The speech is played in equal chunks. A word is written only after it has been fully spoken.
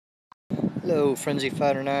Hello, Frenzy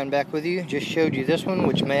Fighter 9 back with you. Just showed you this one,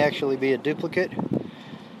 which may actually be a duplicate.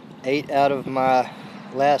 8 out of my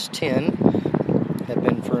last 10 have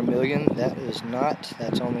been for 1,000,000. That is not.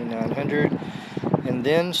 That's only 900. And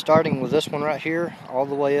then starting with this one right here, all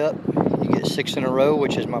the way up, you get 6 in a row,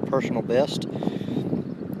 which is my personal best.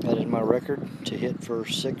 That is my record to hit for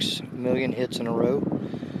 6 million hits in a row.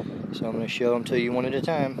 So I'm going to show them to you one at a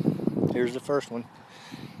time. Here's the first one.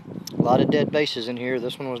 A lot of dead bases in here.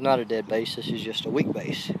 This one was not a dead base. This is just a weak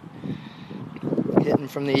base. Hitting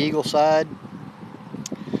from the eagle side.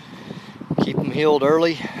 Keep them healed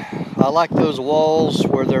early. I like those walls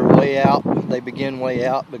where they're way out. They begin way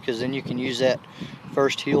out because then you can use that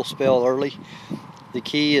first heal spell early. The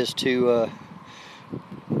key is to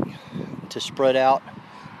spread out.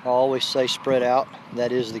 I always say spread out.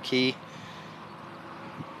 That is the key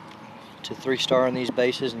to 3-star in these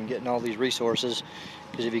bases and getting all these resources.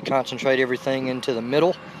 Because if you concentrate everything into the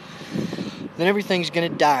middle, then everything's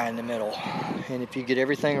going to die in the middle. And if you get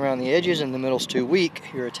everything around the edges and the middle's too weak,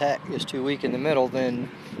 your attack is too weak in the middle,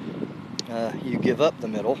 then you give up the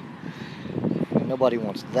middle. And nobody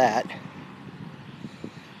wants that.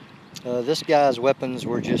 This guy's weapons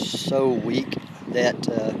were just so weak that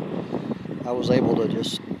I was able to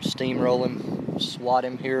just steamroll him, swat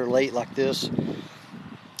him here late like this.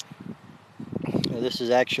 This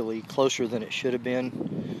is actually closer than it should have been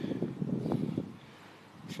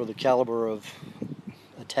for the caliber of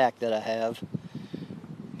attack that I have.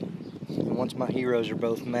 And once my heroes are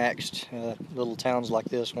both maxed, little towns like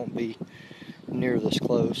this won't be near this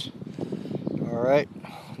close. Alright,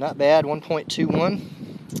 not bad, 1.21,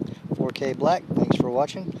 4K black. Thanks for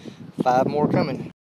watching. 5 more coming.